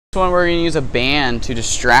This one we're going to use a band to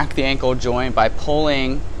distract the ankle joint by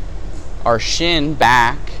pulling our shin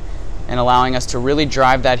back and allowing us to really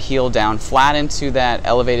drive that heel down flat into that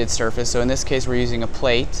elevated surface. So in this case we're using a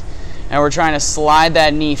plate, and we're trying to slide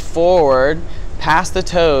that knee forward past the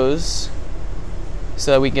toes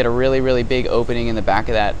so that we can get a really big opening in the back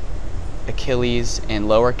of that Achilles and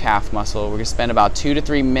lower calf muscle. We're going to spend about 2 to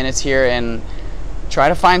 3 minutes here and try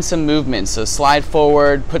to find some movement. So slide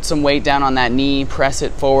forward, put some weight down on that knee, press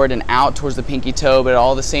it forward and out towards the pinky toe, but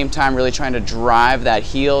all at the same time really trying to drive that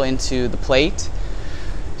heel into the plate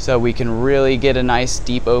so we can really get a nice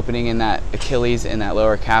deep opening in that Achilles and that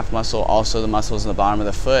lower calf muscle, also the muscles in the bottom of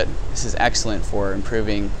the foot. This is excellent for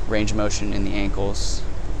improving range of motion in the ankles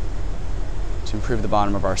to improve the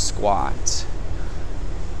bottom of our squat.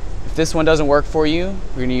 If this one doesn't work for you,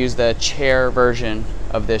 we're going to use the chair version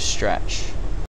of this stretch.